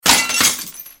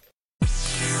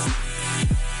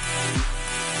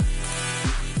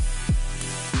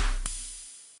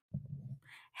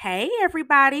Hey,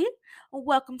 everybody.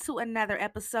 Welcome to another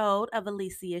episode of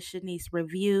Alicia Shanice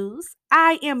Reviews.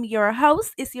 I am your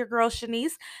host. It's your girl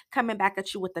Shanice coming back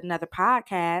at you with another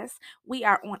podcast. We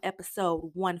are on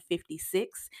episode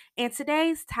 156, and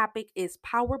today's topic is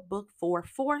Power Book 4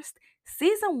 Forced,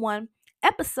 Season 1,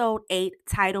 Episode 8,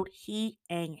 titled He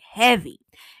Ain't Heavy.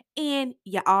 And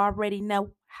you already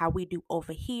know how we do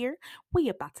over here. We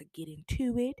about to get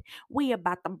into it. We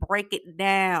about to break it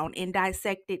down and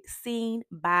dissect it scene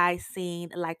by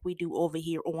scene like we do over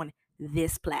here on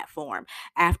this platform.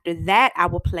 After that, I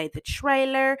will play the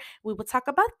trailer. We will talk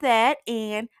about that.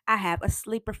 And I have a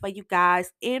sleeper for you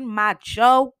guys in my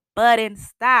Joe Budden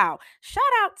style. Shout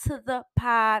out to the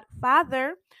pod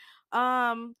father.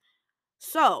 Um,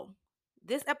 so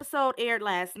this episode aired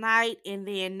last night, and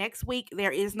then next week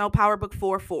there is no Power Book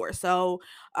 4-4. So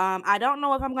I don't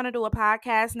know if I'm gonna do a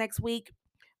podcast next week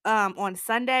on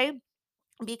Sunday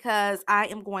because I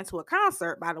am going to a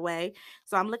concert, by the way.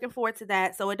 So I'm looking forward to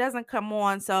that. So it doesn't come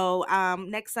on. So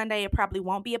next Sunday it probably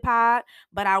won't be a pod,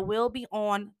 but I will be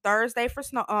on Thursday for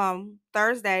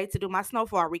Thursday to do my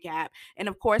snowfall recap. And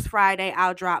of course Friday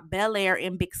I'll drop Bel Air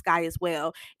and Big Sky as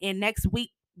well. And next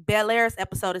week Bel Air's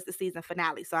episode is the season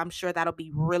finale. So I'm sure that'll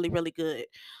be really, really good.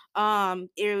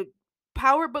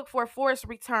 Power Book for Force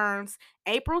returns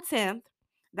April 10th.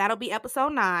 That'll be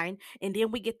episode 9. And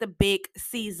then we get the big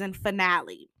season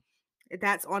finale.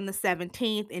 That's on the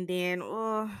 17th. And then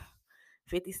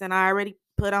 50 Cent already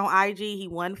put on IG. He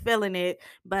wasn't feeling it.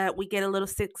 But we get a little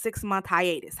six month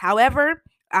hiatus. However,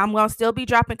 I'm going to still be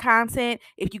dropping content.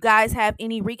 If you guys have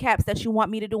any recaps that you want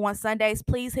me to do on Sundays,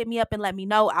 please hit me up and let me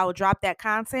know. I will drop that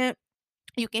content.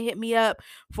 You can hit me up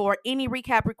for any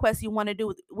recap requests you want to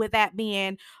do, with that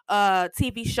being a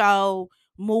TV show,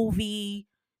 movie,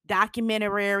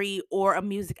 documentary, or a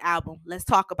music album. Let's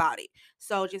talk about it.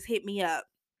 So just hit me up.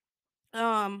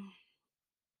 Um,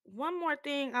 One more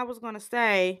thing I was gonna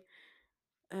say.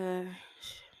 Uh,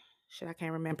 Shit, I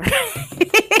can't remember.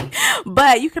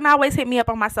 But you can always hit me up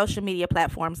on my social media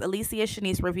platforms. Alicia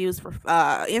Shanice Reviews for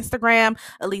Instagram,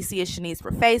 Alicia Shanice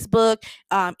for Facebook.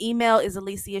 Email is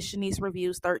Alicia Shanice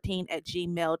Reviews 13 at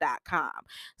gmail.com.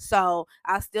 So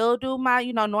I still do my,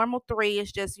 normal 3.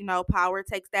 It's just, power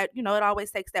takes that, it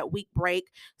always takes that week break.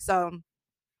 So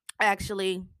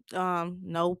actually,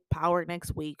 no power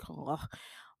next week. Ugh.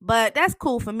 But that's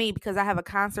cool for me because I have a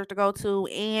concert to go to,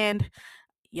 and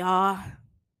y'all,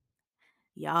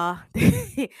 y'all,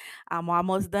 I'm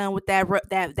almost done with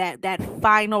that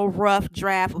final rough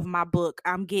draft of my book.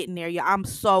 I'm getting there, y'all. I'm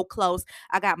so close.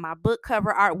 I got my book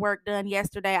cover artwork done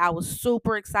yesterday. I was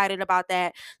super excited about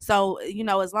that. So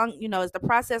as long as the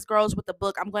process grows with the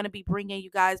book, I'm going to be bringing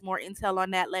you guys more intel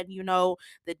on that, letting you know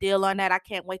the deal on that. I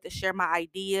can't wait to share my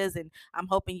ideas, and I'm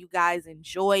hoping you guys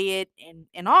enjoy it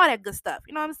and all that good stuff.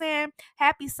 You know what I'm saying?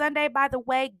 Happy Sunday, by the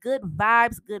way. Good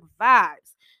vibes, good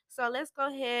vibes. So let's go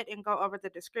ahead and go over the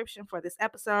description for this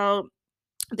episode.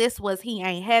 This was He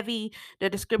Ain't Heavy. The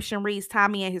description reads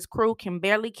Tommy and his crew can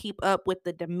barely keep up with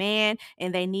the demand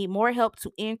and they need more help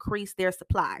to increase their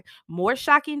supply. More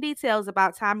shocking details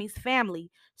about Tommy's family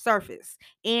surface,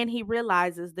 and he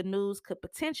realizes the news could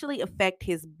potentially affect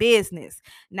his business.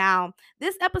 Now,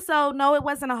 this episode, no, it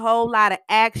wasn't a whole lot of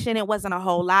action. It wasn't a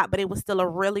whole lot, but it was still a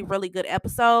really, really good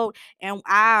episode. And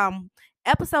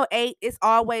episode 8 is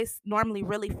always normally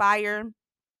really fire.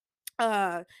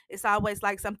 It's always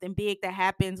like something big that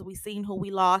happens. We seen who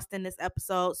we lost in this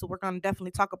episode, so we're going to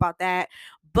definitely talk about that.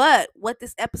 But what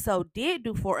this episode did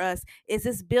do for us is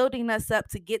it's building us up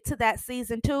to get to that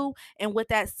season 2, and with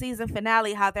that season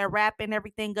finale, how they're wrapping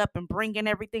everything up and bringing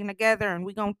everything together, and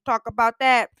we're going to talk about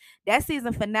that. That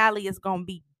season finale is going to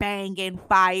be banging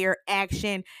fire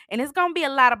action, and it's going to be a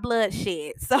lot of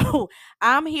bloodshed. So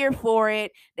I'm here for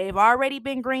it. They've already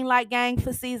been Greenlight Gang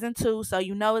for season 2, so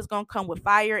it's gonna come with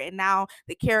fire. And now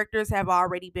the characters have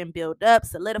already been built up,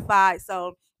 solidified.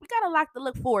 So we got a lot to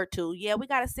look forward to. Yeah, we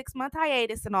got a 6-month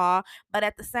hiatus and all, but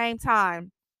at the same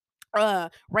time,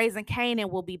 Raising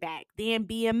Kanan will be back, then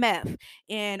BMF,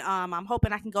 and I'm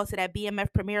hoping I can go to that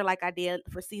BMF premiere like I did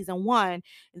for season 1.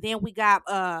 Then we got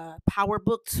Power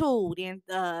Book 2, then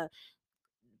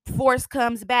Force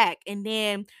comes back, and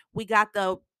then we got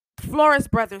the Flores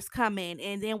brothers coming,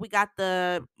 and then we got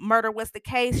the Murder What's the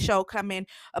Case show coming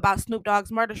about Snoop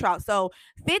Dogg's murder trial. So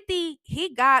 50,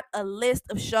 he got a list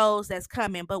of shows that's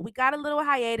coming, but we got a little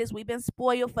hiatus. We've been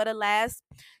spoiled for the last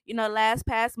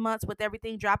past months with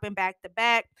everything dropping back to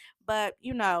back. But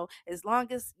as long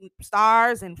as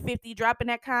Stars and 50 dropping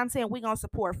that content, we gonna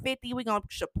support 50. We gonna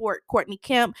support Courtney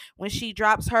Kemp when she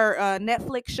drops her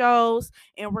Netflix shows,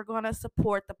 and we're gonna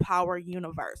support the Power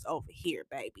Universe over here,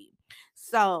 baby.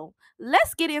 So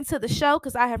let's get into the show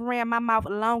because I have ran my mouth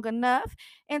long enough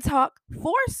and talk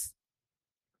force.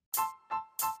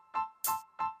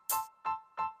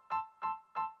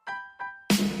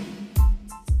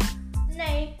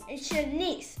 Name is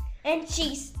Shanice, and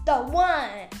she's the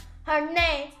one. Her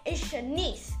name is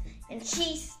Shanice, and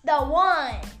she's the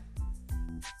one.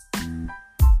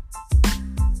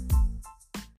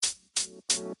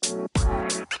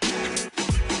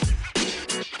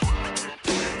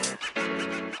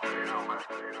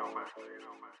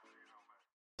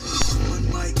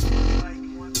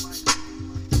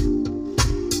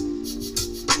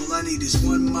 All I need is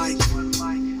one mic. That's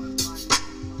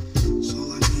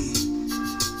all I need.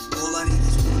 All I need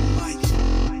is one mic.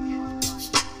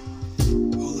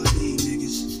 All I need,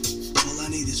 niggas. All I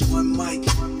need is one mic.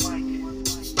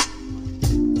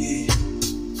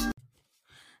 Yeah.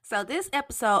 So this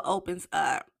episode opens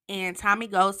up and Tommy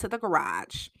goes to the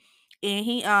garage and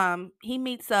he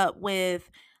meets up with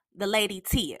the lady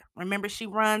Tia. Remember, she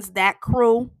runs that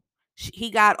crew. He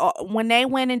got when they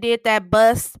went and did that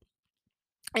bust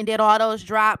and did all those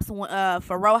drops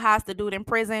for Rojas, the dude in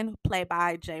prison, played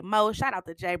by J Mo. Shout out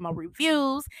to J Mo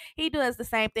Reviews. He does the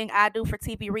same thing I do for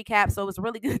TV recap, so it was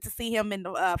really good to see him in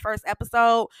the first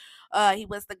episode. He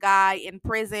was the guy in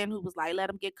prison who was like, let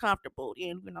him get comfortable. And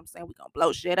you know what I'm saying? We're going to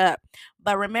blow shit up.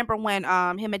 But remember when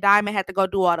him and Diamond had to go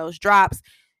do all those drops,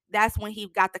 that's when he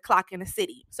got the clock in the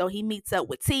city. So he meets up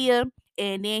with Tia,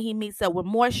 and then he meets up with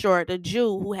Morsure, the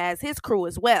Jew, who has his crew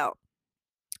as well.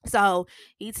 So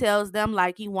he tells them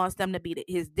like he wants them to be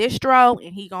his distro,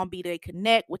 and he gonna be the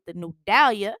connect with the new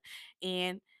Dahlia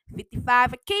and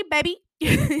 55 a key, baby.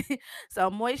 So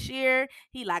Moisture,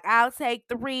 he like, I'll take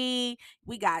 3.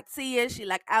 We got Tia, she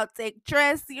like, I'll take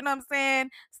Tress. You know what I'm saying?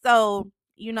 So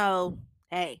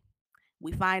hey,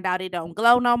 we find out it don't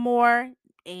glow no more,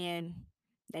 and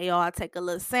they all take a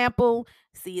little sample,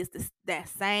 see it's that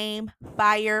same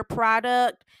fire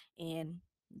product, and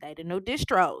they the new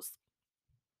distros.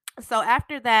 So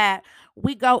after that,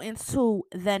 we go into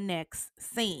the next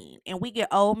scene and we get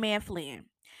old man Flynn.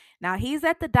 Now he's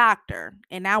at the doctor,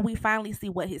 and now we finally see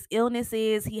what his illness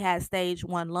is. He has stage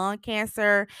 1 lung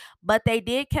cancer, but they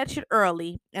did catch it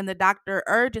early, and the doctor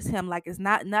urges him like it's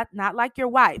not like your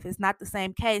wife. It's not the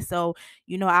same case. So,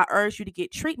 I urge you to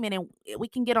get treatment and we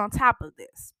can get on top of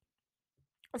this.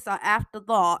 So after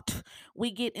that,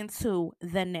 we get into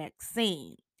the next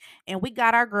scene. And we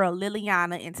got our girl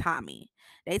Liliana and Tommy.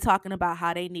 They talking about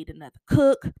how they need another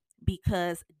cook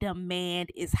because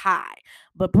demand is high.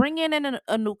 But bringing in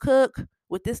a new cook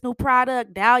with this new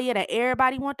product, Dahlia, that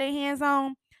everybody want their hands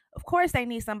on, of course they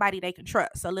need somebody they can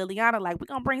trust. So Liliana like, we're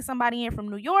going to bring somebody in from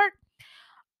New York.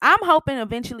 I'm hoping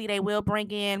eventually they will bring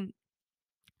in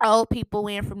old people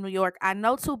in from New York. I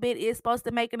know 2-Bit is supposed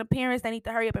to make an appearance. They need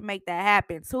to hurry up and make that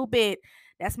happen. 2-Bit,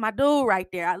 that's my dude right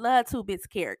there. I love 2-Bit's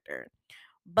character.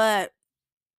 But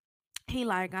he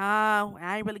like,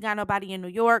 I ain't really got nobody in New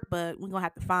York, but we're going to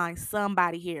have to find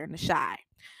somebody here in the Chi.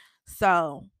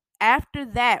 So after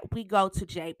that, we go to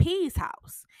JP's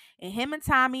house. And him and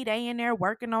Tommy, they in there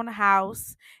working on the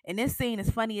house. And this scene is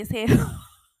funny as hell.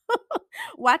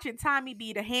 Watching Tommy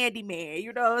be the handyman,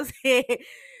 you know what I'm saying?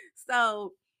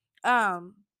 So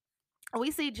um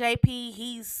we see JP,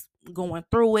 he's going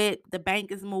through it. The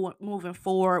bank is moving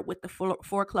forward with the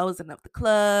foreclosing of the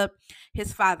club.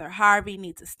 His father Harvey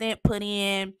needs a stent put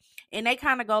in, and they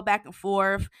kind of go back and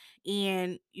forth.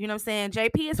 And you know what I'm saying,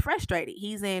 JP is frustrated.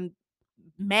 He's in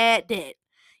mad debt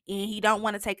and he don't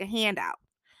want to take a handout.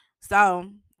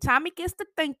 So Tommy gets to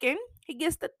thinking.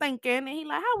 And he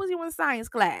like, how was you in science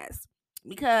class?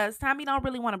 Because Tommy don't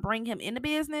really want to bring him into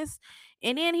business,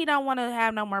 and then he don't want to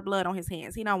have no more blood on his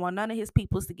hands. He don't want none of his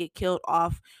peoples to get killed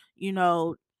off,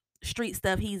 street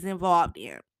stuff he's involved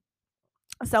in.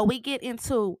 So we get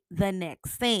into the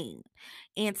next scene,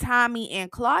 and Tommy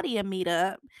and Claudia meet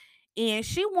up, and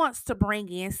she wants to bring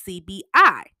in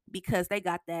CBI because they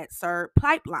got that SERB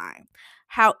pipeline.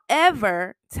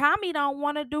 However, Tommy don't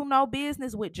want to do no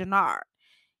business with Jannard.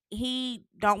 He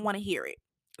don't want to hear it.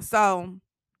 So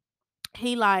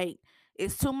he like,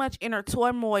 it's too much inner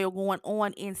turmoil going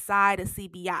on inside of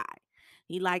CBI.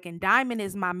 He like, and Diamond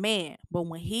is my man, but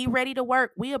when he ready to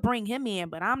work, we'll bring him in.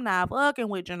 But I'm not fucking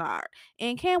with Jannard.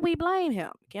 And can we blame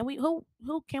him? Can we? Who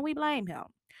can we blame him?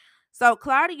 So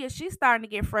Claudia, she's starting to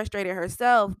get frustrated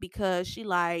herself because she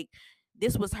like,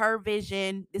 this was her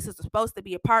vision. This is supposed to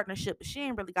be a partnership, but she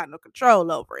ain't really got no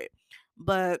control over it.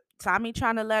 But Tommy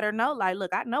trying to let her know, like,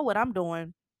 look, I know what I'm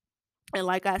doing. And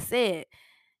like I said,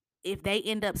 if they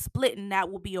end up splitting,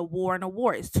 that will be a war and a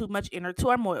war. It's too much inner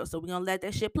turmoil. So we're gonna let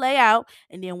that shit play out.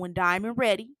 And then when Diamond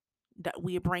ready,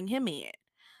 we bring him in.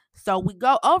 So we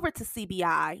go over to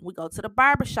CBI. We go to the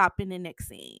barbershop in the next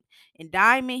scene. And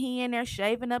Diamond, he in there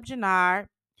shaving up Jannard.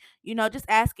 Just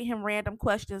asking him random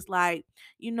questions like,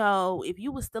 if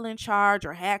you was still in charge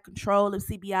or had control of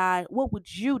CBI, what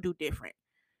would you do different?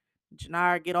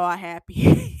 Jannard get all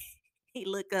happy. He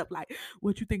look up like,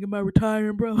 what you think about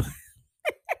retiring, bro?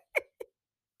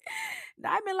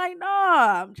 Diamond like, no,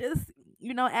 I'm just,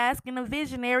 asking a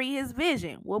visionary his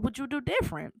vision. What would you do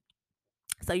different?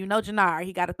 So Jannard,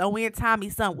 he got to throw in Tommy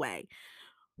some way.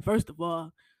 First of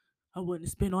all, I wouldn't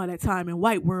spend all that time in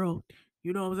White World.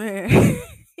 You know what I'm saying?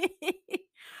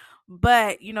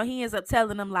 But he ends up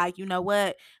telling them like, you know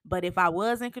what? But if I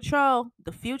was in control,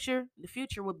 the future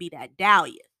would be that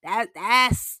Dahlia.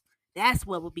 That's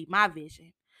what would be my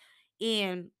vision.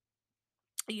 And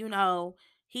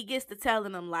he gets to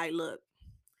telling them like, look,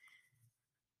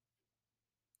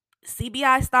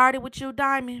 CBI started with you,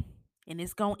 Diamond, and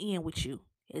it's gonna end with you.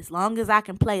 As long as I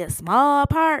can play a small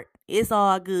part, it's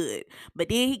all good. But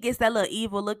then he gets that little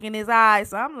evil look in his eyes.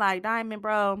 So I'm like, Diamond,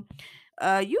 bro,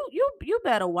 you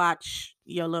better watch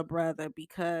your little brother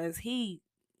because he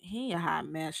a hot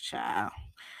mess, child.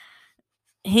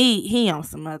 He on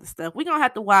some other stuff. We're gonna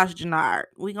have to watch Jannard.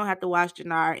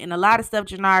 And a lot of stuff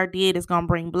Jannard did is gonna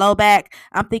bring blowback.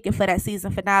 I'm thinking for that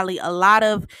season finale, a lot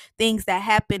of things that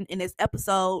happened in this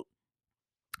episode,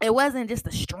 it wasn't just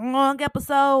a strong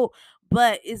episode,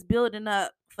 but it's building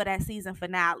up for that season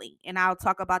finale. And I'll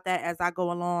talk about that as I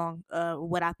go along,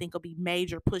 what I think will be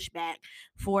major pushback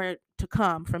for it to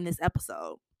come from this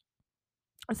episode.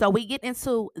 So we get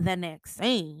into the next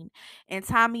scene, and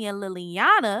Tommy and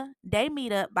Liliana, they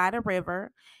meet up by the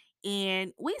river,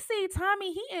 and we see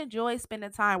Tommy, he enjoys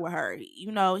spending time with her. He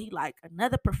like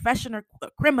another professional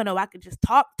criminal I could just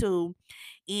talk to,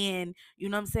 and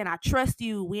what I'm saying, I trust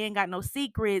you. We ain't got no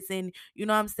secrets, and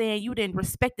what I'm saying, you didn't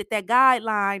respected that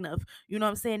guideline of what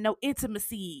I'm saying, no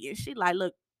intimacy. And she like,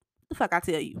 look, the fuck I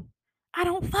tell you, I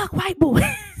don't fuck white boys.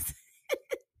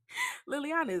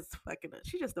 Liliana is fucking up.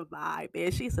 She's just a vibe,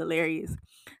 man. She's hilarious.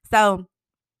 So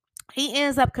he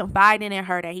ends up confiding in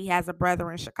her that he has a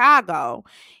brother in Chicago,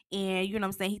 and what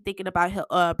I'm saying, he thinking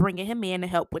about bringing him in to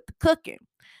help with the cooking.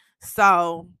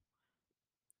 So,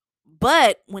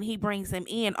 but when he brings him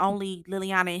in, only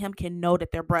Liliana and him can know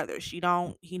that they're brothers. He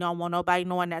don't want nobody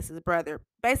knowing that's his brother,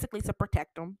 basically to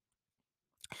protect him.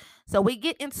 So we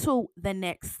get into the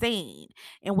next scene,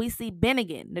 and we see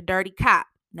Bennigan, the dirty cop.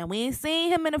 Now, we ain't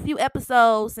seen him in a few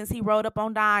episodes since he rode up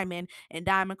on Diamond, and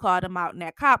Diamond called him out in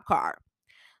that cop car.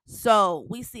 So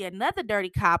we see another dirty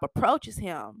cop approaches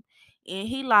him, and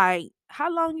he like,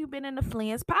 how long you been in the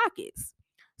Flynn's pockets?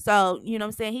 So, what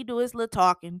I'm saying, he do his little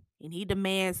talking, and he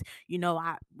demands,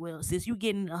 since you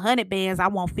getting 100 bands, I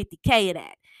want 50K of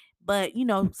that. But,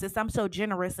 since I'm so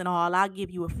generous and all, I'll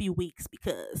give you a few weeks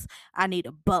because I need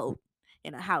a boat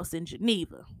and a house in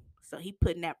Geneva. So he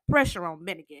putting that pressure on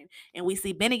Bennigan. And we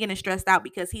see Bennigan is stressed out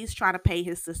because he's trying to pay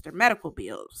his sister medical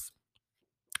bills.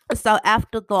 So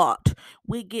after that,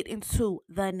 we get into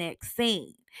the next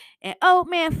scene. And old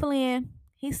man Flynn,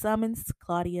 he summons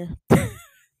Claudia.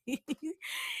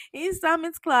 He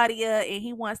summons Claudia, and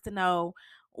he wants to know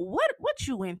what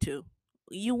you into.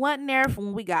 You wasn't there from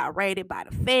when we got raided by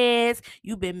the feds.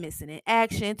 You've been missing in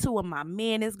action. 2 of my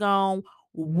men is gone.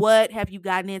 What have you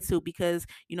gotten into? Because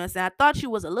what I'm saying, I thought you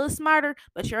was a little smarter,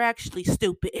 but you're actually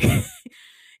stupid.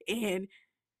 And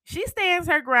she stands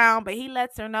her ground, but he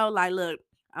lets her know, like, look,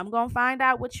 I'm gonna find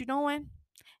out what you're doing,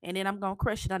 and then I'm gonna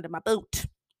crush it under my boot.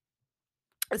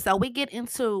 So we get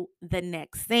into the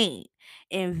next scene,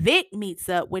 and Vic meets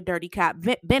up with Dirty Cop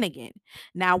Bennigan.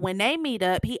 Now, when they meet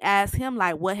up, he asks him,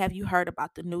 like, what have you heard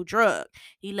about the new drug?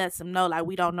 He lets him know, like,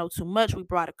 we don't know too much. We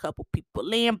brought a couple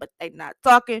people in, but they not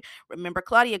talking. Remember,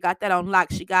 Claudia got that on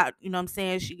lock. She got, what I'm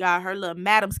saying, she got her little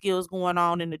madam skills going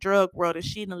on in the drug world, and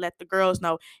she didn't let the girls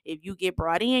know, if you get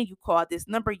brought in, you call this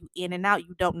number, you in and out,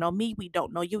 you don't know me, we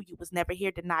don't know you, you was never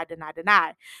here, deny.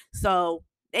 So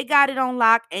they got it on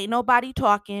lock. Ain't nobody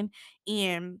talking.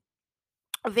 And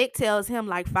Vic tells him,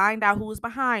 like, find out who's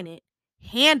behind it.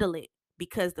 Handle it.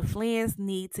 Because the Flynn's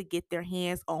need to get their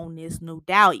hands on this new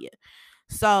Dahlia.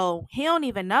 So he don't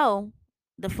even know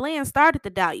the Flynn started the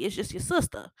Dahlia. It's just your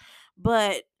sister.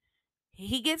 But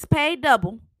he gets paid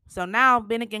double. So now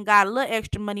Bennigan got a little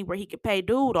extra money where he could pay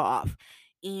dude off.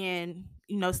 And,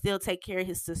 still take care of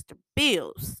his sister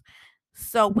bills.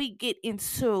 So we get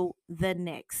into the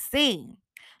next scene.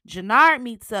 Jannard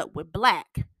meets up with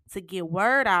Black to get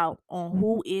word out on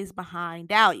who is behind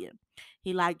Dahlia.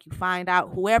 He like you find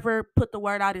out whoever put the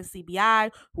word out in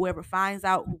CBI, whoever finds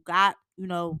out who got,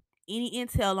 any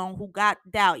intel on who got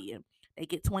Dahlia, they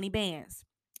get 20 bands.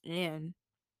 And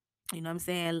you know what I'm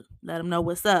saying? Let them know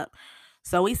what's up.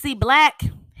 So we see Black,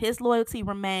 his loyalty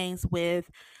remains with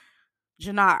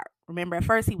Jannard. Remember, at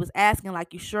first he was asking,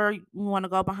 like, you sure you want to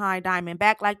go behind Diamond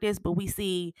back like this? But we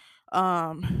see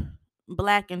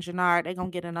Black and Jannard, they're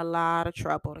going to get in a lot of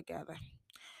trouble together.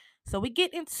 So we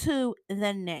get into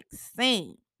the next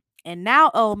scene. And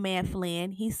now old man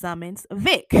Flynn, he summons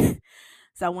Vic.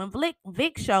 So when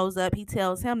Vic shows up, he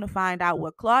tells him to find out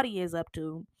what Claudia is up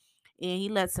to. And he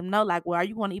lets him know, like, well, are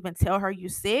you going to even tell her you're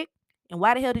sick? And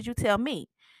why the hell did you tell me?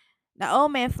 Now,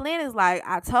 old man Flynn is like,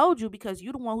 I told you because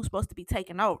you're the one who's supposed to be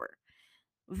taking over.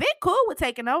 Vic cool with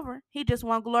taking over. He just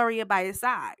want Gloria by his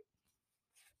side.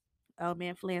 Old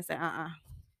man Flynn said,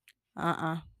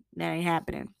 that ain't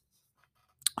happening.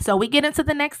 So we get into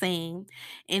the next scene,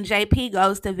 and JP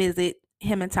goes to visit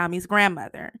him and Tommy's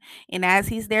grandmother. And as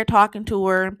he's there talking to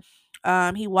her,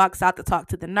 he walks out to talk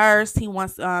to the nurse. He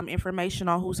wants information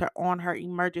on who's on her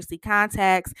emergency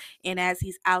contacts. And as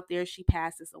he's out there, she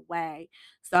passes away.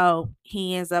 So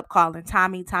he ends up calling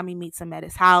Tommy. Tommy meets him at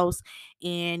his house,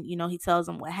 and he tells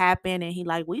him what happened. And he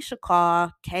like, we should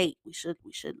call Kate. We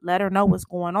should let her know what's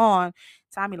going on.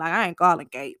 Tommy like, I ain't calling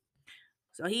Kate.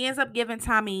 So he ends up giving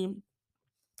Tommy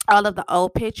all of the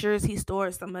old pictures. He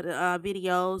stored some of the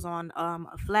videos on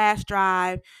a flash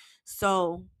drive,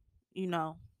 so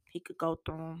he could go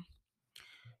through them.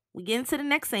 We get into the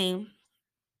next scene.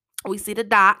 We see the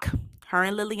doc, her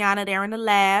and Liliana, they're in the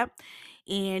lab,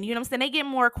 and you know what I'm saying, they get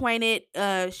more acquainted.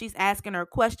 She's asking her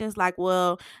questions like,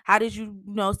 well, how did you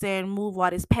move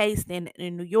all this paste in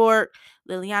New York?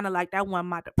 Liliana like, that wasn't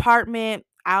my department,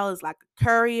 I was like a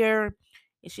courier.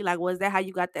 And she like, well, is that how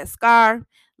you got that scar?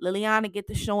 Liliana get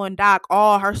to showing Doc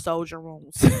all her soldier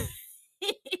wounds.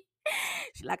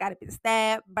 She like, I'd have been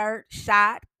stabbed, burnt,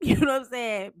 shot, you know what I'm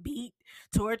saying, beat,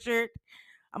 tortured.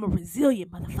 I'm a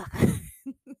resilient motherfucker.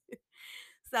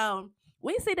 So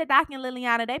we see that Doc and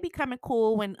Liliana, they becoming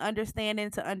cool when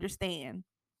understanding to understand.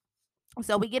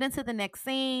 So we get into the next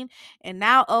scene, and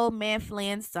now old man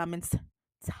Flynn summons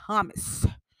Thomas.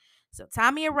 So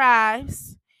Tommy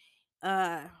arrives.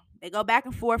 They go back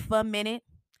and forth for a minute.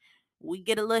 We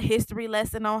get a little history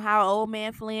lesson on how old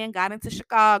man Flynn got into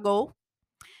Chicago.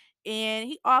 And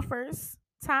he offers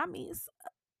Tommy's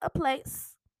a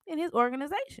place in his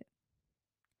organization.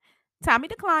 Tommy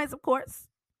declines, of course.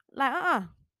 Like,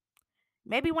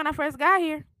 maybe when I first got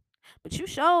here, but you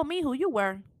showed me who you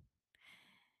were.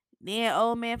 Then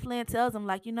old man Flynn tells him,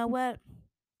 like, you know what?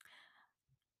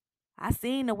 I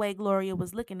seen the way Gloria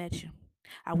was looking at you.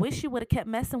 I wish you would have kept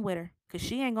messing with her, because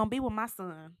she ain't going to be with my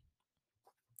son.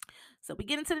 So we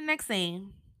get into the next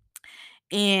scene.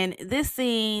 And this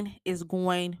scene is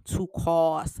going to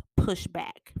cause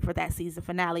pushback for that season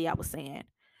finale, I was saying.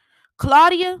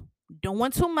 Claudia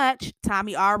doing too much.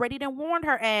 Tommy already done warned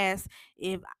her ass,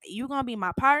 if you gonna be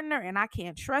my partner and I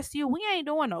can't trust you, we ain't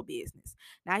doing no business.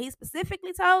 Now, he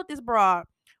specifically told this broad,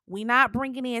 we not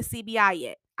bringing in CBI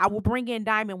yet. I will bring in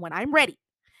Diamond when I'm ready.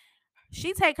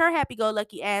 She take her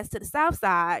happy-go-lucky ass to the south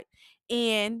side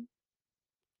and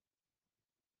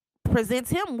presents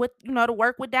him with, to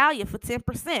work with Dahlia for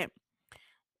 10%.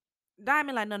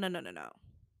 Diamond like, no.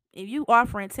 If you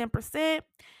offering 10%,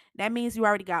 that means you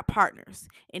already got partners.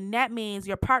 And that means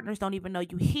your partners don't even know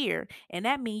you here. And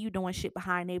that means you doing shit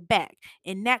behind their back.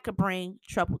 And that could bring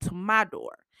trouble to my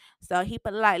door. So he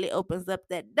politely opens up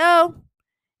that door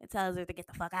and tells her to get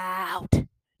the fuck out.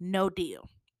 No deal.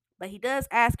 But he does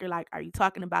ask her, like, are you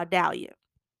talking about Dahlia?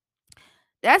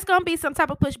 That's going to be some type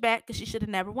of pushback because she should have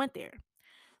never went there.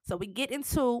 So we get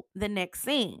into the next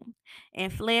scene,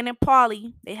 and Flynn and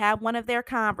Paulie, they have one of their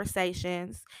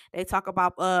conversations. They talk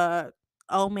about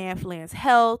old man Flynn's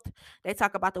health. They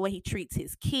talk about the way he treats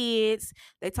his kids.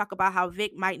 They talk about how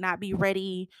Vic might not be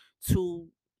ready to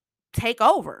take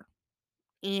over.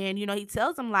 And, he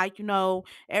tells him, like,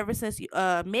 ever since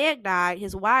Meg died,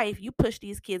 his wife, you push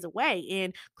these kids away.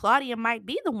 And Claudia might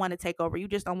be the one to take over. You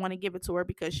just don't want to give it to her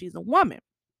because she's a woman.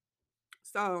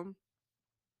 So,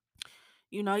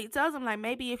 he tells them, like,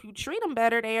 maybe if you treat them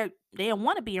better, they'll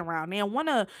want to be around. They'll want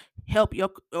to help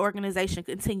your organization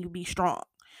continue to be strong.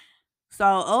 So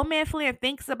old man Flynn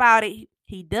thinks about it.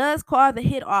 He does call the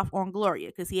hit off on Gloria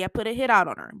because he had put a hit out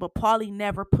on her, but Paulie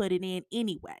never put it in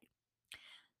anyway.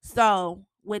 So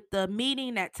with the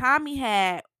meeting that Tommy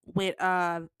had with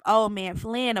old man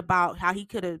Flynn about how he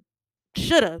could have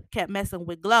should have kept messing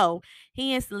with Glow,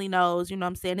 he instantly knows, you know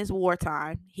what I'm saying, it's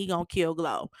wartime. He gonna kill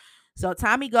Glow. So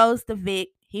Tommy goes to Vic.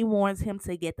 He warns him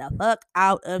to get the fuck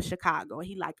out of Chicago.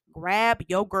 He like, grab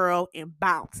your girl and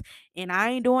bounce. And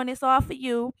I ain't doing this all for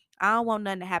you. I don't want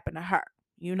nothing to happen to her.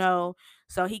 You know?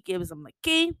 So he gives him the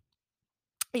key.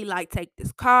 He like, take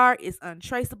this car. It's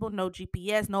untraceable, no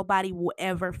GPS. Nobody will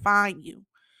ever find you.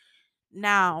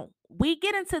 Now we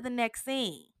get into the next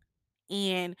scene.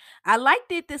 And I liked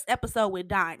it this episode with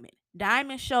Diamond.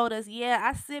 Diamond showed us, yeah,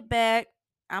 I sit back,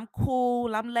 I'm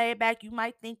cool, I'm laid back. You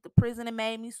might think the prisoner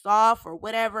made me soft or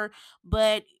whatever,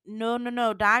 but no, no,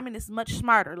 no. Diamond is much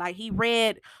smarter. Like, he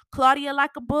read Claudia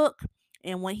like a book,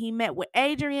 and when he met with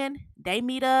Adrian, they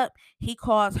meet up, he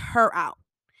calls her out.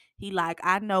 He like,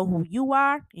 I know who you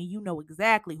are, and you know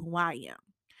exactly who I am.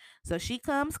 So she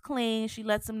comes clean. She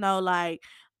lets him know, like,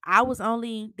 I was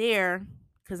only there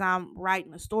because I'm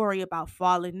writing a story about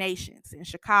fallen nations in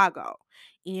Chicago.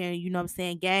 And, you know what I'm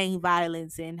saying, gang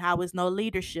violence and how it's no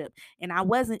leadership. And I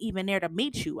wasn't even there to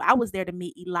meet you. I was there to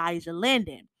meet Elijah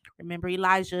Linden. Remember,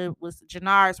 Elijah was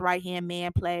Jannard's right hand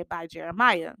man, played by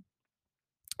Jeremiah.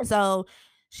 So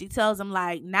she tells him,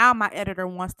 like, now my editor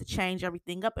wants to change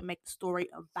everything up and make the story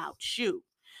about you.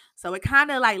 So it kind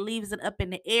of like leaves it up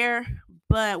in the air,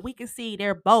 but we can see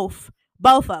they're both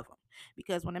of them.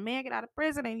 Because when a man get out of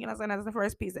prison, and you know what I'm saying, that's the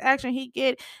first piece of action he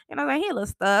get, you know what I'm saying, he a little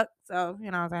stuck. So,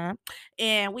 you know what I'm saying.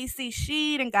 And we see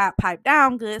she done got piped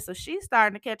down good. So she's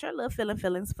starting to catch her little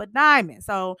feelings for Diamond.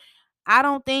 So I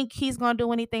don't think he's gonna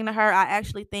do anything to her. I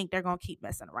actually think they're gonna keep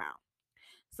messing around.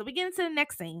 So we get into the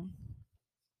next scene.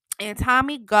 And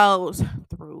Tommy goes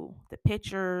through the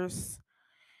pictures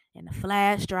and the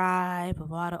flash drive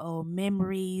of all the old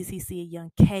memories. He see a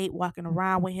young Kate walking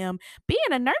around with him, being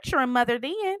a nurturing mother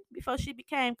then, before she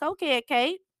became cokehead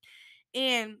Kate.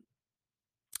 And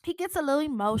he gets a little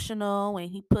emotional and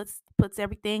he puts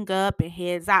everything up and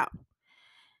heads out.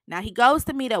 Now he goes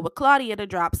to meet up with Claudia to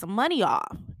drop some money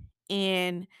off.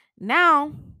 And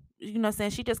now, you know what I'm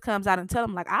saying, she just comes out and tell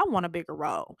him, like, I want a bigger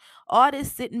role. All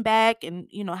this sitting back and,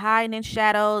 you know, hiding in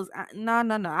shadows. No,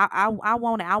 no, no. I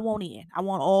want it. I want in. I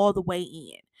want all the way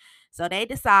in. So they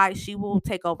decide she will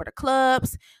take over the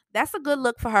clubs. That's a good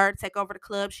look for her to take over the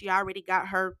club. She already got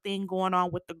her thing going on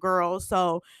with the girls.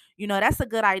 So, you know, that's a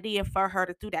good idea for her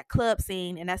to do that club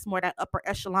scene. And that's more that upper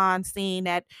echelon scene,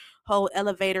 that whole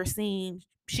elevator scene.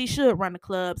 She should run the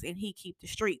clubs and he keep the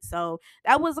streets. So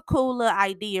that was a cool little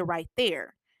idea right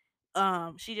there.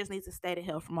 She just needs to stay the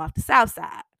hell from off the south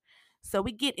side. So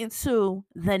we get into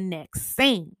the next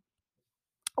scene.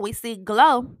 We see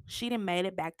Glow. She done made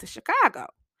it back to Chicago.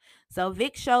 So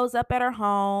Vic shows up at her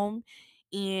home,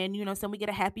 and you know, so we get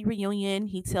a happy reunion.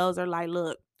 He tells her, like,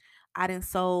 look, I done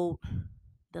sold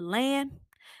the land.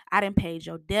 I done paid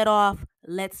your debt off.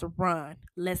 Let's run.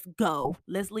 Let's go.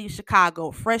 Let's leave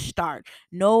Chicago. Fresh start.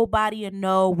 Nobody will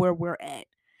know where we're at.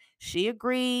 She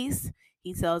agrees.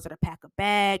 He tells her to pack a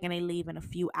bag and they leave in a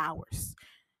few hours.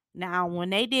 Now, when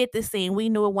they did this scene, we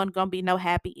knew it wasn't going to be no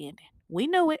happy ending. We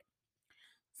knew it.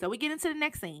 So we get into the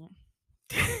next scene.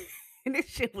 And this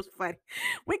shit was funny.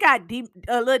 We got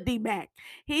little D Mac.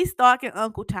 He's stalking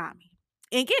Uncle Tommy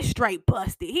and get straight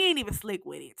busted. He ain't even slick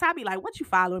with it. Tommy like, what you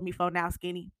following me for now,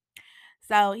 skinny?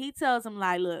 So he tells him,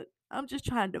 like, look, I'm just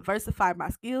trying to diversify my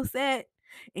skill set.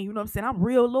 And you know what I'm saying? I'm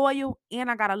real loyal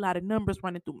and I got a lot of numbers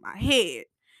running through my head.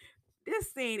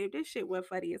 This scene, if this shit was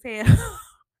funny as hell.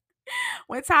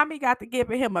 When Tommy got to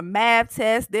giving him a math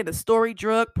test, then a story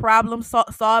drug problem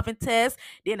solving test,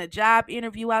 then a job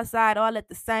interview outside, all at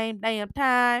the same damn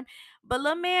time. But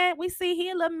little man, we see he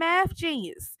a little math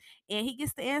genius, and he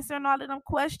gets to answering all of them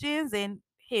questions, and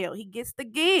hell, he gets the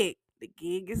gig. The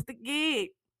gig is the gig.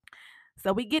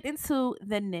 So we get into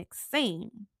the next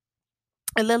scene.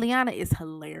 And Liliana is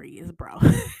hilarious, bro.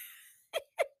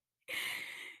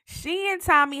 She in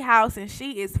Tommy house and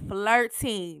she is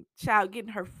flirting. Child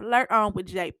getting her flirt on with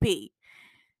JP.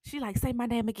 She like, say my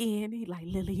name again. He like,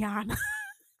 Liliana.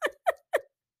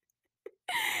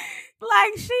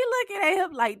 Like, she looking at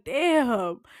him like,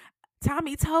 damn.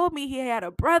 Tommy told me he had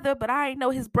a brother, but I didn't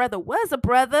know his brother was a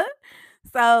brother.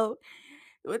 So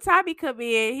when Tommy come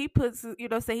in, he puts, you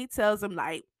know, say he tells him,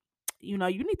 like, you know,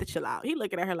 you need to chill out. He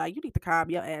looking at her like, you need to calm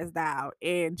your ass down.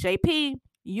 And JP,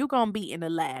 you gonna be in the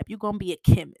lab. You gonna be a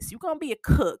chemist. You gonna be a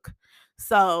cook.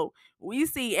 So we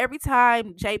see every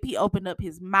time JP opened up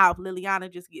his mouth,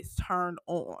 Liliana just gets turned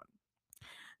on.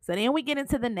 So then we get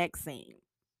into the next scene.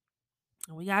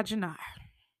 And we got Jannard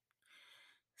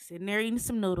sitting there eating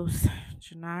some noodles.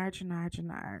 Jannard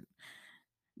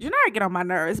get on my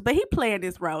nerves, but he playing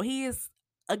this role. He is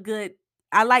a good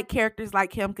I like characters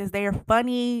like him because they are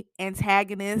funny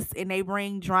antagonists and they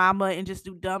bring drama and just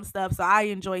do dumb stuff. So I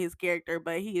enjoy his character,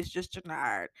 but he is just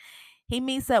Jannard. He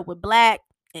meets up with Black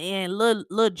and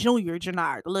little Junior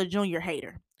Jannard, the little Junior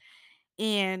hater,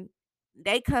 and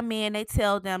they come in. They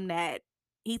tell them that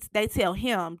they tell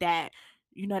him that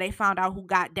they found out who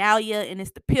got Dahlia, and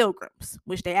it's the Pilgrims,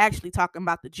 which they actually talking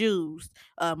about the Jews,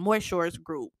 Moishure's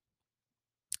group.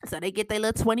 So they get their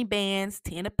little 20 bands,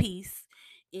 10 apiece.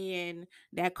 And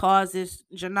that causes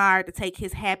Jannard to take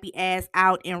his happy ass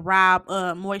out and rob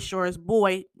Moishure's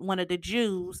boy, one of the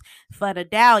Jews, for the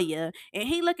Dahlia. And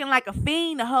he looking like a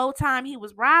fiend the whole time he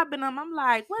was robbing him. I'm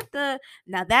like, what the?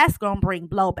 Now that's going to bring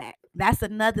blowback. That's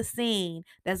another scene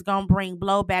that's going to bring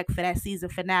blowback for that season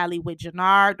finale with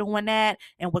Jannard doing that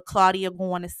and with Claudia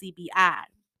going to CBI.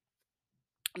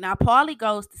 Now, Paulie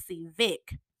goes to see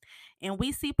Vic. And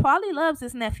we see Paulie loves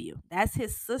his nephew. That's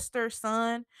his sister's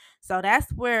son. So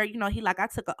that's where, he like, I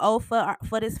took an oath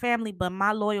for this family, but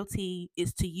my loyalty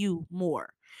is to you more.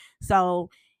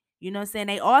 So, what I'm saying?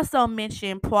 They also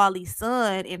mention Paulie's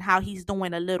son and how he's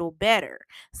doing a little better.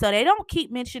 So they don't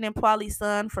keep mentioning Paulie's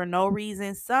son for no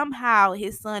reason. Somehow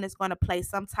his son is going to play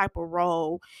some type of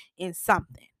role in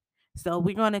something. So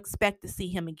we're going to expect to see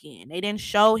him again. They didn't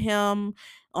show him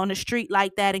on the street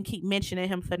like that and keep mentioning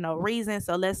him for no reason.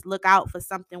 So let's look out for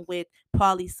something with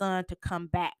Paulie's son to come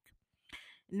back.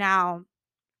 Now,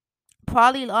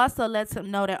 Paulie also lets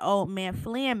him know that old man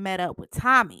Flynn met up with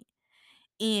Tommy.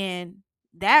 And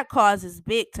that causes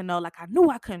Vic to know, like, I knew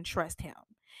I couldn't trust him.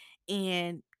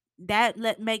 And that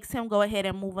makes him go ahead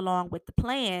and move along with the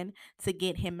plan to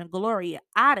get him and Gloria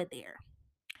out of there.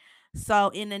 So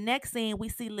in the next scene, we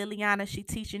see Liliana. She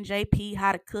teaching JP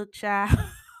how to cook, child.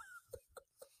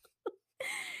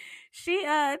 She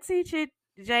teaching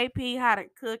JP how to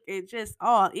cook and just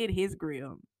all in his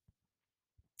grill.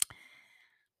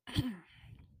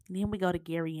 Then we go to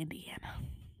Gary, Indiana.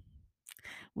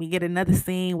 We get another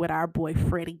scene with our boy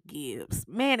Freddie Gibbs.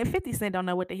 Man, if 50 Cent don't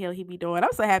know what the hell he be doing,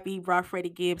 I'm so happy he brought Freddie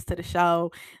Gibbs to the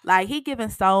show. Like, he giving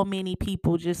so many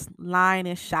people just light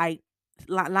and shine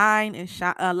in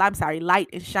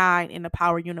the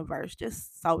Power universe.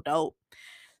 Just so dope.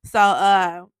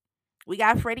 So we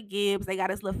got Freddie Gibbs. They got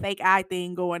this little fake eye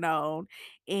thing going on.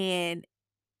 And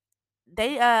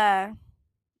they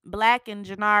Black and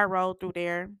Jannard rolled through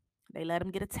there. They let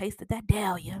him get a taste of that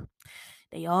Dahlia.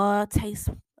 They all taste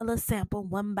a little sample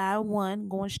one by one,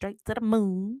 going straight to the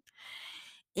moon.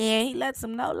 And he lets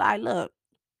them know, like, look,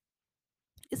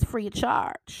 it's free of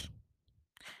charge.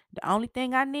 The only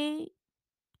thing I need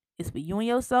is for you and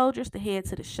your soldiers to head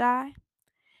to the Shy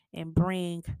and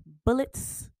bring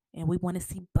bullets. And we want to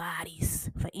see bodies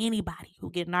for anybody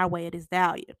who get in our way of this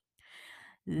Dahlia.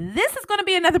 This is going to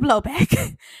be another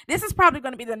blowback. This is probably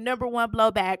going to be the number one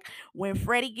blowback when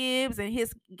Freddie Gibbs and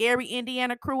his Gary,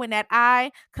 Indiana crew and that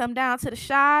eye come down to the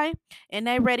Shy and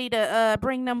they ready to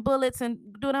bring them bullets and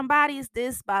do them bodies.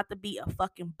 This about to be a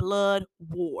fucking blood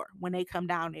war when they come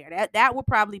down there. That will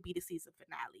probably be the season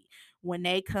finale when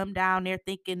they come down there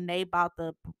thinking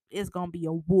it's going to be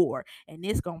a war and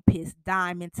it's going to piss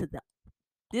Diamond to the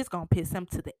this gonna piss him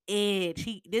to the edge.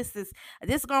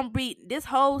 This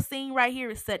whole scene right here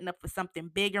is setting up for something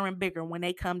bigger and bigger when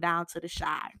they come down to the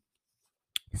Shy.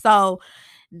 So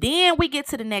then we get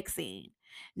to the next scene.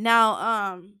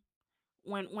 Now,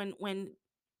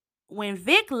 when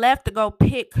Vic left to go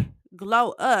pick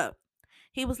Glow up,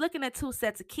 he was looking at two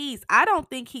sets of keys. I don't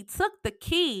think he took the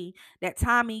key that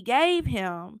Tommy gave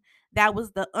him. That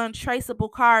was the untraceable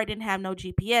car, didn't have no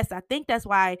GPS. I think that's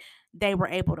why they were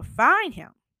able to find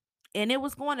him. And it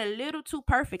was going a little too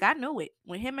perfect. I knew it.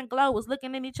 When him and Glow was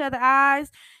looking in each other's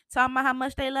eyes, talking about how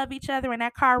much they love each other, and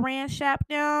that car ran shapped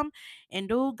them, and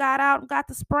dude got out and got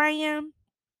to spraying.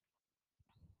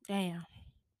 Damn.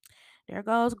 There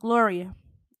goes Gloria.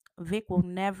 Vic will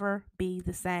never be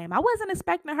the same. I wasn't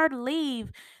expecting her to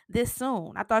leave this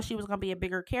soon. I thought she was going to be a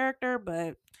bigger character,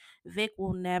 but Vic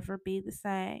will never be the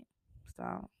same.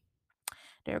 So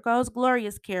there goes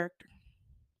Gloria's character.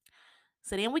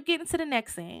 So then we get into the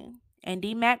next scene. And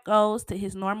D-Mac goes to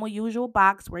his normal usual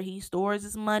box where he stores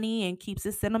his money and keeps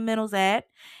his sentimentals at.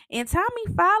 And Tommy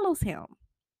follows him.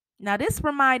 Now, this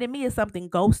reminded me of something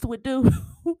Ghost would do.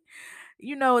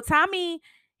 Tommy,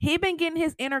 he been getting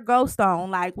his inner ghost on.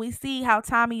 Like, we see how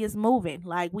Tommy is moving.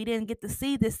 Like, we didn't get to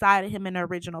see this side of him in the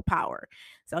original Power.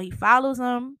 So he follows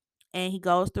him and he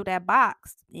goes through that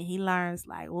box. And he learns,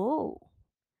 like, oh,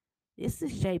 this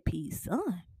is JP's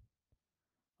son.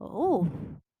 Oh,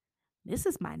 this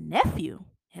is my nephew.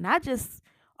 And I just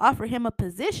offer him a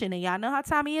position. And y'all know how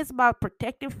Tommy is about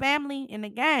protecting family in the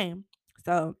game.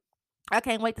 So I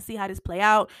can't wait to see how this play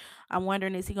out. I'm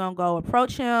wondering, is he gonna go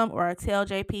approach him or tell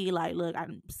JP like, look,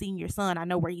 I'm seeing your son. I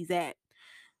know where he's at.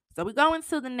 So we go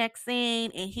into the next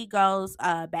scene and he goes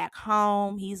back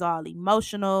home. He's all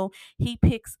emotional. He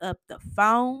picks up the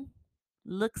phone,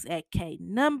 looks at Kate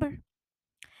number,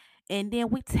 and then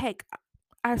we take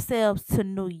ourselves to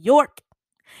New York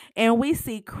and we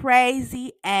see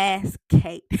crazy ass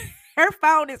Kate. Her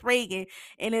phone is ringing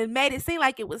and it made it seem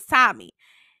like it was Tommy.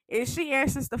 And she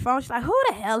answers the phone. She's like, who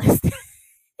the hell is this?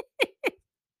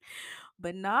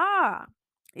 But nah,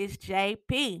 it's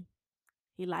JP.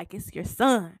 He like, it's your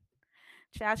son.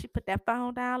 Child, she put that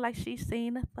phone down like she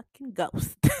seen a fucking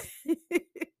ghost.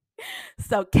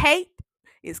 So Kate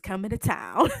is coming to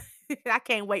town. I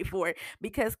can't wait for it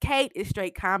because Kate is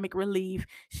straight comic relief.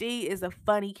 She is a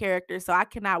funny character, so I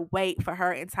cannot wait for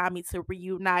her and Tommy to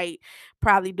reunite,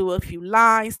 probably do a few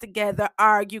lines together,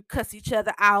 argue, cuss each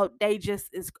other out. They just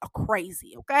is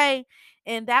crazy, okay?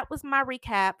 And that was my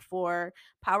recap for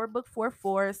Power Book 4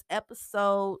 Force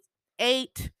episode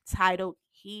 8 titled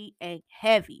He Ain't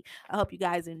Heavy. I hope you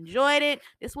guys enjoyed it.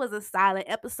 This was a solid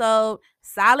episode,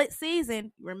 solid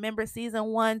season. Remember, season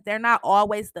 1, they're not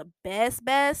always the best.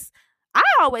 I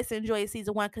always enjoy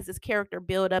season 1 because it's character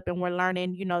build up and we're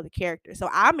learning, the character. So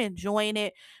I'm enjoying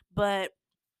it, but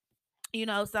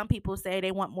some people say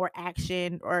they want more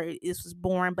action or this was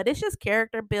boring, but it's just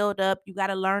character build up. You got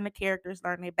to learn the characters,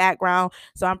 learn their background.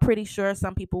 So I'm pretty sure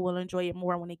some people will enjoy it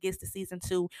more when it gets to season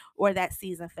 2 or that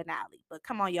season finale. But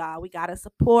come on, y'all. We got to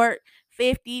support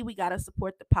 50. We got to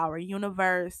support the Power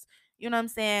Universe. You know what I'm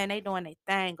saying? They doing their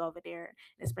thing over there.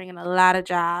 It's bringing a lot of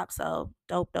jobs. So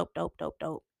dope,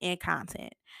 and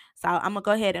content. So I'm going to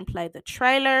go ahead and play the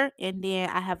trailer and then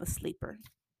I have a sleeper.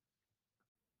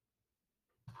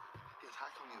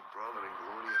 Brother and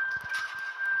Gloria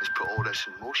has put all this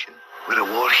in motion. We're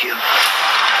at war here.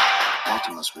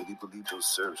 Martin must really believe those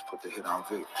Serbs put the hit on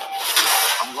Vic.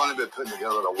 I'm going to be putting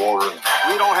together a war room.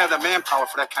 We don't have the manpower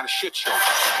for that kind of shit show.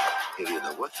 Are you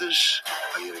either with us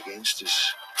or you're against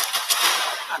us?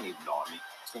 I need an army.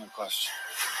 It's going to cost you.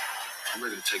 I'm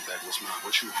ready to take back what's mine.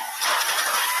 What you want?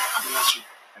 I mean, that's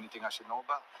anything I should know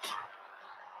about?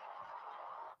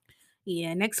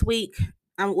 Yeah, next week,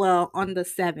 on the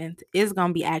 7th, is going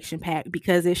to be action packed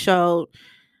because it showed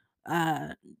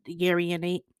the Gary and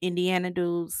the Indiana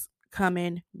dudes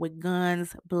coming with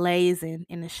guns blazing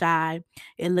in the Shy.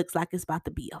 It looks like it's about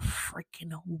to be a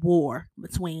freaking war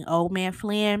between Old Man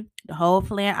Flynn, the whole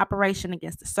Flynn operation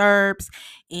against the Serbs,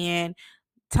 and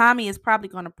Tommy is probably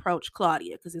going to approach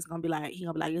Claudia because he's going to be like, is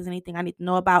there anything I need to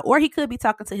know about? Or he could be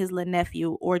talking to his little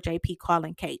nephew or JP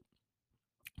calling Kate.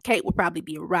 Kate will probably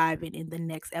be arriving in the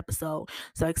next episode.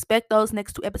 So expect those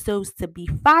next 2 episodes to be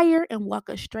fire and walk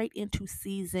us straight into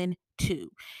season 2.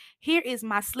 Here is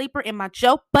my sleeper in my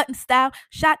Joe Button style.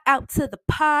 Shout out to the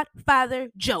pod father,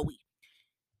 Joey.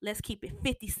 Let's keep it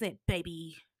 50 Cent,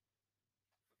 baby.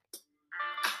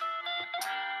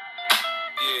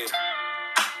 Yeah,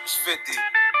 it's 50.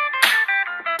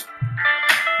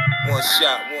 One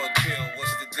shot, one kill.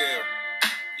 What's the deal?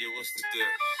 Yeah, what's the deal?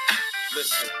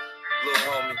 Listen,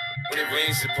 little homie, when it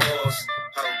rains it pours.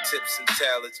 Hollow tips and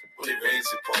talents, when it rains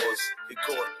it pours. Get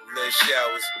caught in lead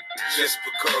showers, just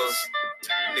because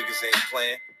niggas ain't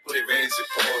playing. When it rains it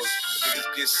pours. Niggas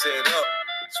get set up,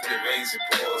 it's when it rains it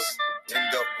pours.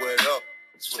 End up wet up,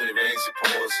 it's when it rains it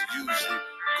pours. It usually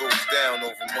goes down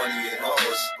over money and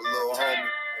hoes. But little homie,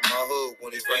 in my hood,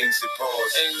 when it rains it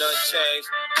pours. Ain't nothing changed,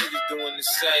 niggas doing the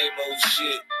same old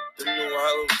shit. The new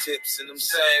hollow tips and them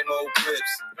same old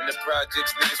clips. In the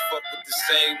projects, niggas fuck with the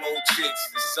same old chicks.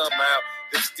 And somehow,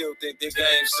 they still think their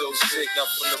game's so sick. Now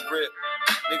from the rip,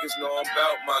 niggas know I'm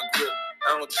about my grip.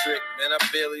 I don't trick, man, I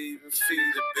barely even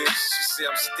feed a bitch. She say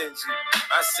I'm stingy,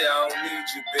 I say I don't need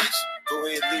you, bitch. Go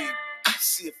ahead, leave,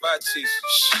 see if I chase you,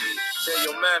 shit. Tell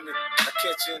your mammy, I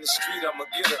catch her in the street, I'ma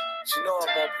get her. She know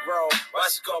I'm on parole, why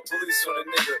she call police on a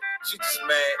nigga? She just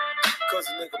mad, cause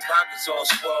the nigga pockets all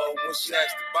swole. When she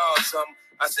asked to borrow something,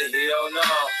 I said, hell no.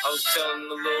 I was telling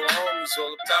the little homies all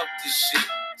about this shit.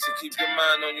 So keep your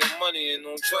mind on your money and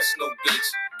don't trust no bitch.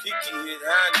 Kiki hit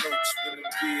high notes when them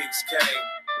pigs came.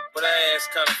 But her ass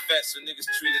kinda fat, so niggas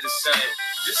treat her the same.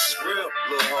 This is real,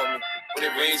 little homie. When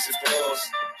it rains, it pours.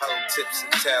 Hollow tips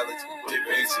and talents. When it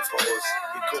rains, it pours.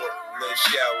 We caught in lead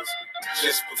showers.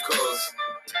 Just because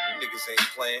niggas ain't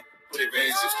playing. When it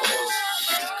rains, it pours.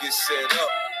 Niggas get set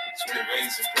up. It's when it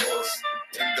rains, it pours.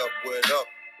 End up wet up.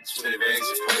 It's when it rains,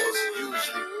 it pours. It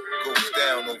usually goes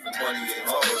down over money and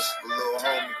hoes. But little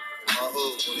homie, in my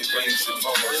hood, when it rains, it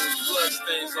pours. There was blood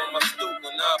stains on my stoop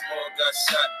when Oddball got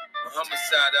shot. A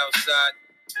homicide outside,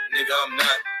 nigga, I'm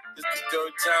not. This the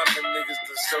third time the niggas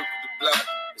done circled the block.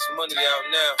 It's money out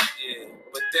now, yeah,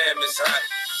 but damn it's hot.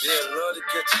 Yeah, love to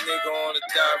catch a nigga on a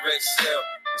direct sale.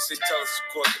 They say tell us to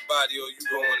court the body or you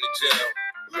going to jail.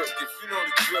 Look, if you know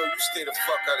the drill, you stay the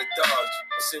fuck out of Dodge.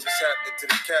 I say what's happening to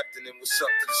the captain and what's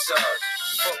up to the Sarge.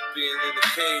 Fuck being in the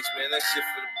cage, man, that shit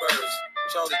for the birds.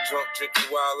 Charlie drunk, drinking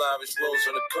wild Irish rolls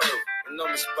on the curb. A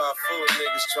number spot full of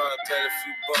niggas trying to bet a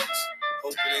few bucks.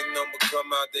 Hoping they number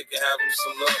come out, they can have them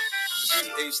some luck. G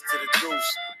ace to the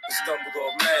deuce, and stumbled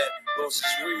off mad. Lost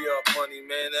his re-up money,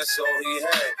 man, that's all he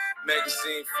had.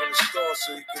 Magazine from the store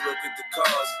so he could look at the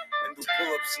cars. And do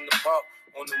pull-ups in the park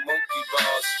on the monkey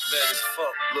bars. Mad as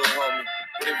fuck, little homie.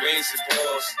 When it rains, it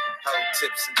pours. Hollow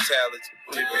tips and talents.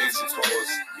 When it rains, it pours.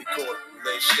 He caught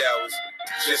late showers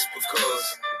just because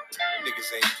niggas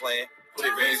ain't playing. When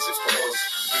it rains, it pours.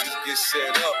 Niggas get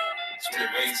set up. It's when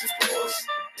it rains, it pours.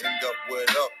 End up wet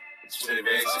up. It's when it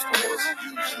rains, it pours.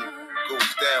 Usually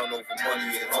goes down over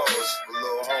money and horse. A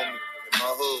little homie in my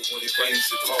hood. When it rains,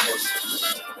 it pours.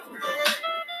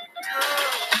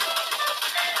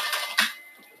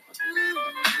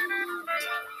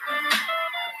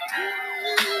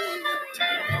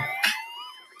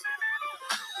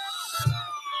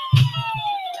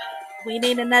 We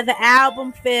need another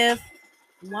album, Fifth.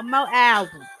 One more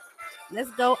album.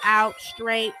 Let's go out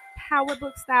straight power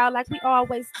book style like we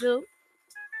always do.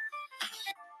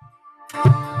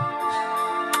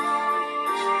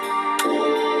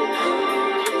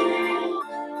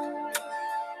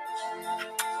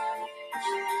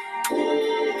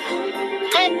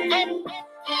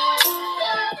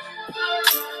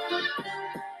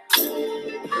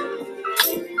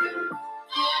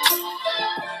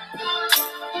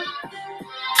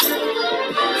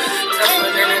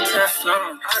 Teflon,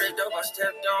 all the dope I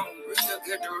stepped on, real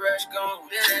get the rest gone.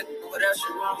 Then what else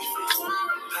you want?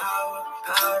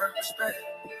 Power, respect.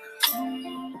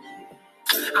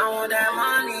 I want that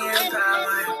money and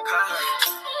power.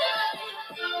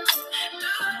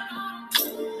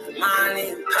 Money,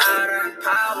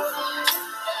 power.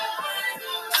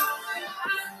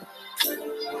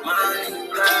 Money,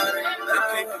 power.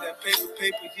 That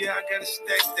paper, yeah, I gotta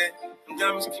stack that. Them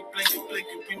diamonds keep blinking,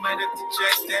 we might have to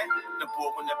jack that. Now,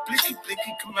 boy, when that blicky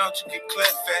come out, you get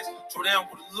clapped fast. Throw down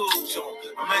with a little joint.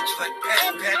 I'm at you like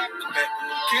pat. Come back when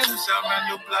them killers out around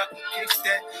your block and kick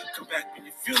that. Come back when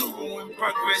your funeral in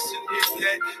progress and hit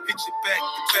that. Hit your back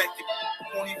to back, you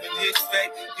won't even hit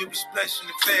back. You'll be splashing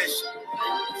in fashion.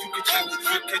 You can check the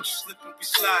trick, catch you slipping, we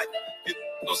slide. You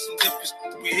know some lippers,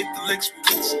 we hit the licks, we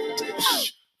hit some.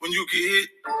 When you get hit,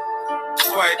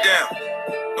 quiet down.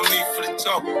 No need for the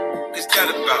talk. It's that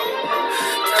about.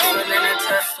 Tougher than a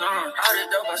Teflon. All the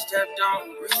dope I stepped on.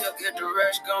 Real get the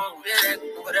rest gone. Then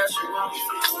what else you want?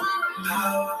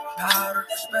 Power,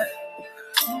 respect.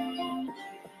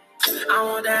 I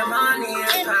want that money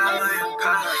and power.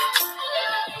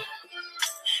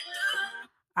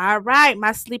 All right,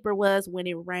 my sleeper was When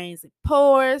It Rains, It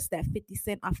Pours. That 50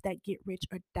 Cent off that Get Rich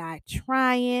or Die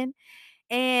Trying.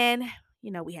 And,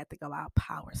 you know, we had to go out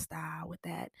power style with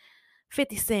that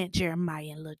 50 Cent,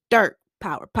 Jeremiah, and Lil Durk.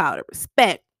 Power,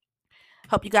 respect.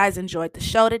 Hope you guys enjoyed the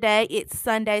show today. It's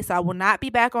Sunday, so I will not be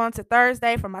back on to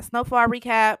Thursday for my Snowfall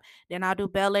recap. Then I'll do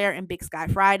Bel Air and Big Sky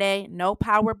Friday. No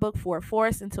Power Book for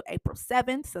Force until April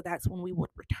 7th, so that's when we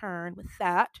would return with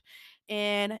that.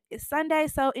 And it's Sunday,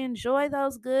 so enjoy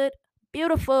those good,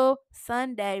 beautiful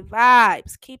Sunday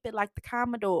vibes. Keep it like the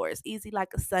Commodores, easy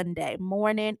like a Sunday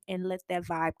morning, and let that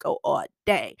vibe go all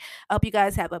day. I hope you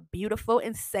guys have a beautiful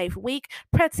and safe week.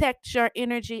 Protect your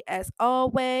energy as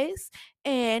always,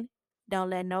 and don't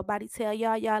let nobody tell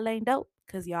y'all ain't dope,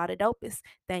 because y'all the dopest.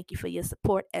 Thank you for your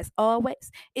support as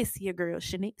always. It's your girl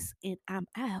Shanice, and I'm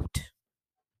out.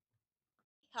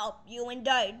 Hope you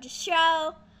enjoyed the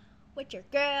show with your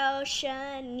girl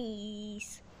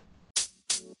Shanice.